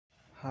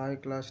Hi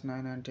class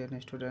 9 and 10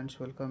 students,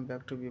 welcome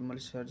back to Bimal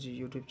Sarji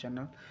YouTube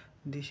channel.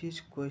 This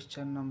is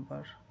question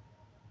number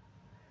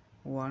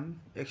 1,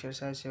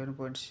 exercise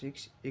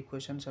 7.6,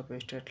 equations of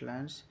straight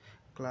lines,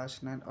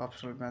 class 9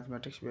 optional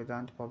mathematics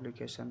Vedanta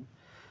publication.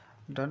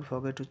 Don't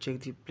forget to check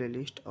the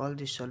playlist. All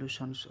the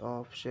solutions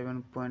of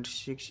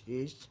 7.6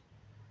 is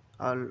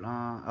all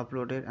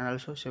uploaded, and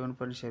also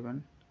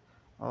 7.7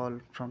 all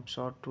from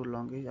short to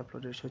long is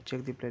uploaded, so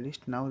check the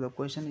playlist. Now the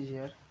question is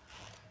here.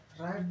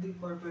 Write the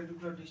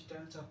perpendicular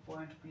distance of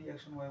point P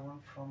x1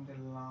 y1 from the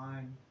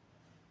line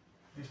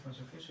this much.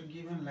 Okay, so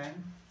given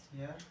line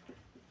here,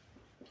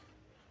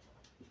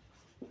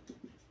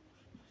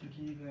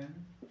 given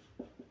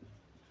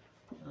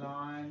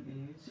line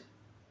is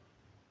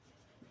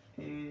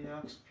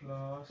ax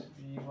plus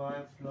by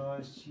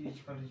plus c is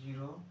equal to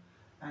 0,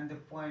 and the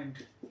point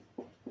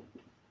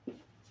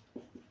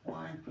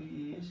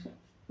P is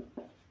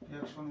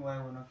x1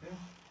 y1. Okay,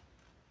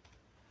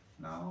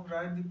 now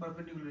write the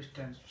perpendicular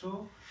distance.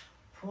 So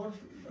for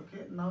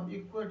okay, now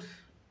equate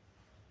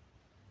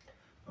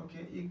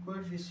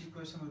this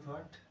equation with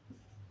what?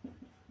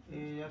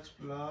 Ax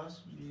plus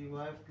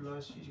by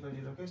plus c is equal to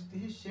 0. Okay, so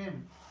this is same.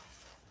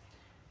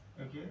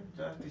 Okay,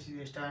 just this is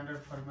a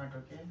standard format.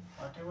 Okay,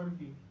 whatever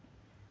be,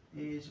 a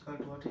is equal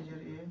to what is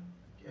your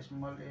a,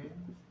 small a,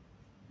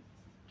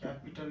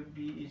 capital B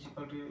is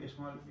equal to a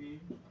small b,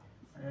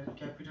 and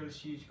capital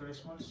C is equal to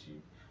small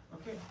c.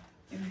 Okay,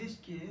 in this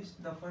case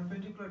the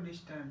perpendicular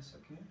distance,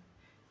 okay,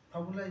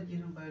 formula is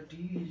given by d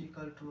is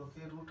equal to,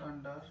 okay, root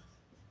under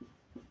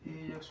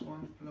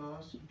ax1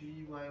 plus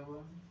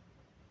by1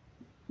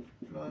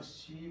 plus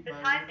c by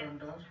root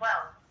under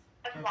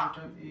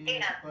capital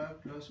A square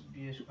plus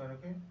b square.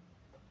 Okay,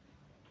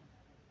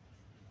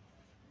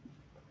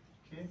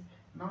 okay,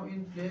 now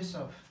in place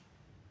of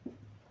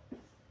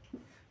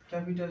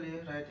capital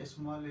A, write a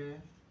small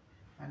a,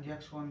 and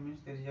x1 means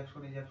there is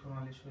x1 is x1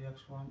 only, so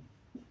x1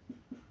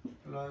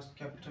 plus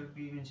capital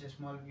B means a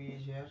small b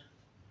is here,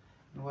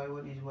 and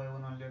y1 is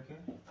y1 only. Okay,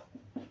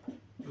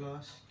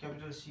 plus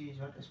capital C is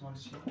what, a small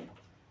c,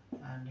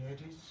 and here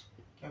is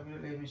capital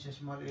A means a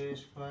small a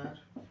square,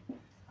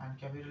 and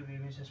capital B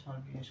means a small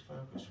b square.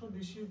 Okay, so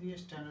this is the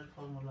standard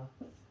formula.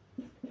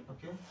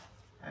 Okay,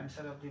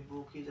 answer of the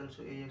book is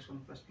also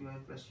ax1 plus by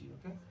plus c.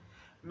 Okay,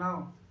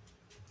 now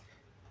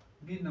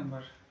B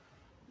number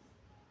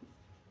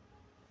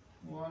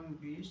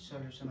 1b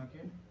solution.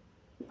 Okay,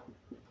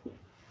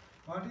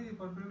 what is the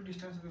perpendicular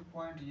distance of the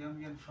point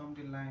M from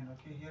the line?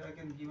 Okay, here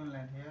again given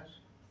line here,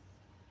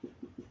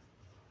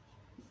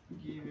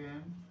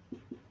 given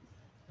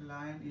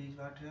line is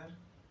what here,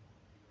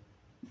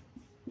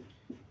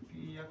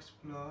 px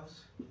plus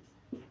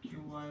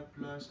qy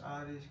plus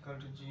r is equal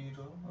to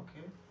 0.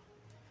 Okay,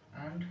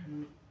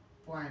 and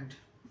point,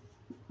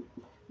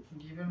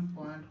 given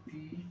point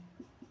p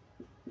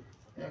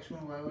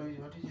x1 y1 is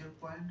what is your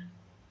point,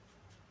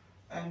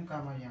 m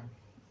comma m.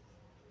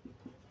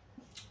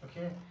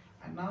 Okay,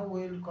 and now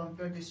we will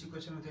compare this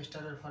equation with the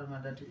standard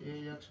format, that is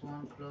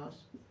ax1 plus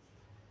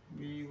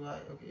by,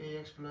 okay,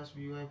 ax plus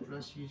by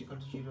plus c is equal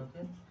to 0.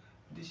 Okay,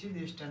 this is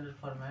the standard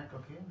format.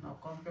 Okay, now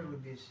compare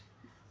with this.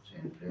 So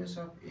in place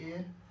of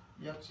a,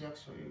 x,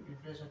 so in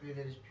place of a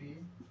there is p,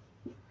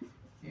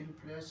 in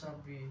place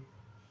of b,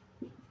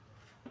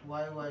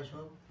 y,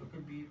 so okay,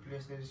 b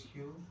place there is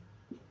q,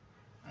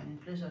 and in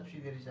place of c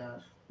there is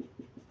r.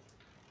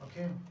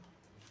 Okay,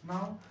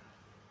 now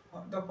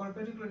the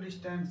perpendicular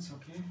distance,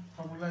 okay,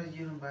 formula is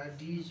given by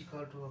d is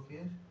equal to,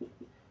 okay,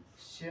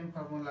 same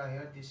formula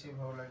here, the same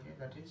formula here,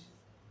 that is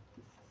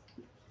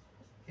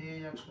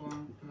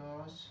ax1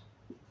 plus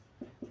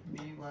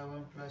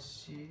by1 plus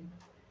c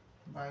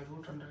by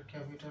root under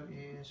capital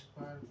A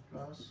square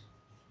plus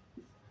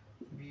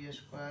b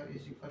square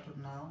is equal to,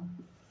 now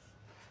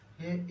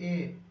here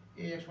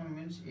ax1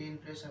 means a, in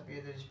place of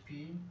a there is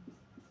p,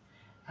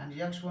 and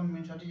x1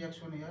 means what is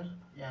x1 here,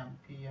 m,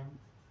 pm,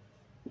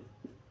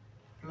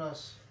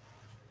 plus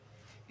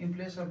in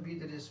place of b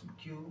there is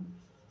q,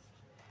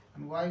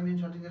 and y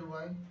means what is there,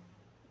 y,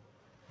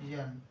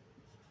 n,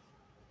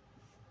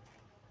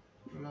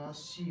 plus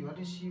c, what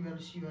is c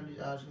value, c value is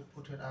r, so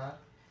put here r,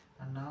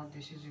 and now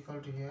this is equal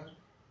to here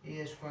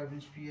a square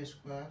means p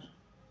square,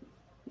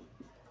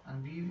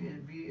 and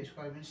b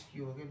square means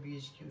q. Okay, b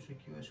is q, so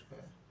q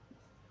square.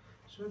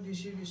 So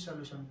this is the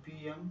solution,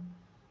 pm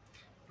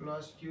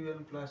plus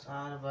qn plus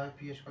r by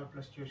p square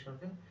plus q square.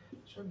 Okay,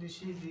 so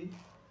this is the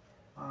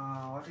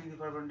what is the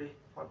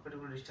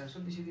perpendicular distance. So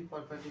this is the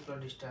perpendicular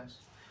distance.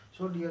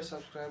 So dear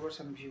subscribers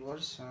and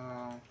viewers,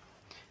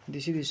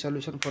 this is the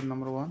solution for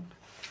number 1.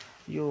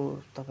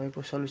 यो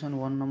तपाईको solution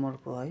 1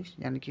 नम्बरको है,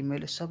 यानी कि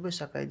मैले सबै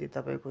सकाइदिएँ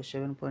तपाईको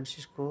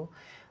 7.6 को।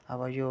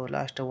 अब यो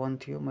लास्ट 1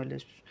 थियो, मैले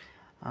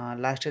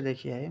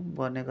लास्टैदेखि है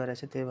गर्ने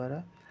गरेछ, त्यही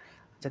भएर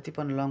जति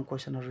पनि लङ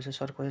क्वेसनहरु छ,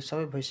 सर्ट क्वेसन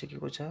सबै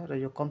भइसकेको छ, र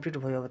यो कम्प्लिट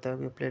भयो अब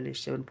तपाईको यो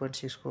प्लेलिस्ट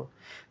 7.6 को।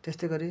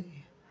 त्यस्तै गरी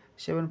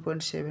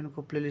 7.7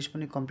 को प्लेलिस्ट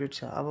पनि कम्प्लिट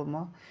छ। अब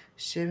म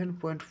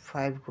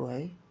 7.5 को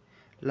है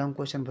लङ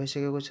क्वेसन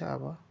भइसकेको छ,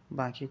 अब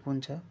बाँकी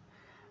कुन छ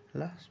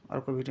ल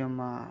अर्को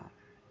भिडियोमा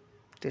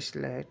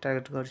त्यसलाई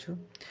टार्गेट गर्छु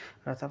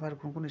र तपाईहरु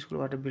कुन कुन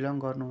स्कुलबाट बिलङ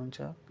गर्नुहुन्छ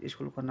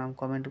स्कुलको नाम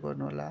कमेन्ट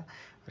गर्नु होला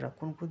र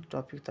कुन कुन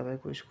टपिक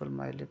तपाईको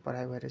स्कुलमा अहिले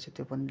पढाइ भइरहेछ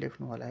त्यो पनि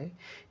लेख्नु होला है।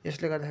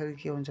 यसले गर्दाखेरि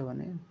के हुन्छ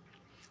भने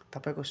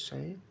तपाईको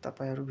सही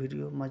तपाईहरु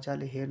भिडियो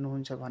मजाले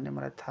हेर्नुहुन्छ भन्ने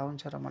मलाई थाहा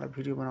हुन्छ र मलाई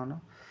भिडियो बनाउन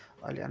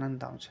अलि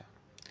आनन्द आउँछ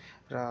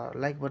र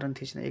लाइक बटन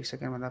थिच्न 1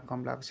 सेकेन्ड भन्दा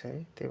कम लाग्छ है।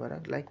 त्यही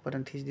भएर लाइक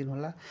बटन थिचिदिनु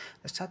होला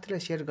र साथीलाई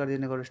शेयर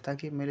गरिदिने गर्नुस्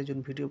ताकि मैले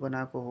जुन भिडियो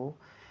बनाएको हो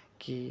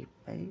कि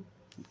है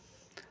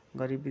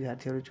गरिब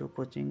विद्यार्थीहरु जो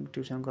कोचिङ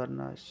ट्युसन गर्न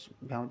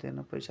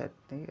भ्याउँदैन पैसा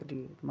नै अलि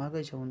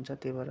महँगै छ हुन्छ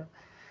त्यही भएर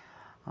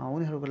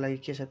उनीहरुको लागि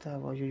के छ त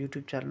अब यो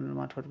युट्युब च्यानल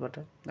मार्फतबाट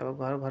अब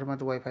घरमा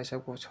त वाइफाई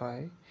सबको छ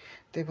है।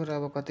 त्यही भएर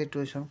अब कतै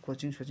ट्युसन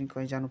कोचिङ सोचिङ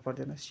कहीं जानु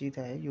पर्दैन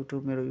सिधा है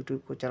युट्युब मेरो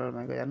युट्युबको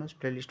च्यानलमा गइहाल्नुस्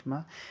प्लेलिस्टमा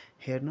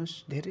हेर्नुस्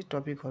धेरै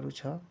टपिकहरु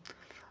छ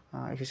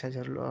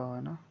एक्सरसाइजहरु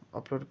हैन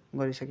अपलोड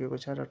गरिसकेको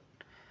छ र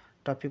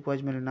टपिक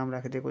वाइज मैले नाम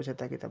राखिदिएको छ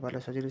ताकि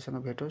तपाईहरुलाई सजिलैसँग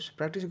भेटोस्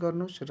प्र्याक्टिस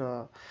गर्नुस्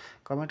र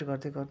कमेन्ट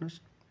गर्दै गर्नुस्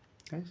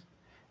है।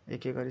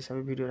 एक एक गरी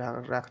सबै भिडियो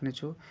राख्ने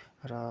छु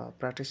र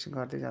प्र्याक्टिस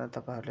गर्दै जाँदा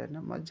तपाईहरुले हैन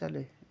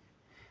मज्जाले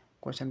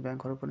क्वेशन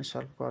बैंकहरु पनि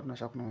सल्भ गर्न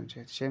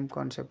सक्नुहुन्छ सेम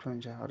कन्सेप्ट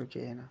हुन्छ अरु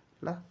केही हैन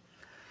ल।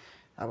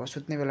 अब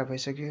सुत्ने बेला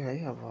भइसक्यो है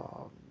अब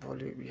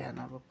भोलि बिहान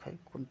अब खै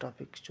कुन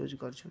टपिक चुज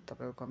गर्छु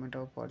तपाईको कमेन्ट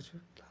अब पढ्छु।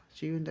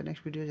 सी you in the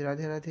next video.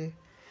 Radhe Radhe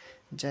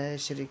जय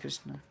श्री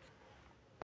कृष्ण।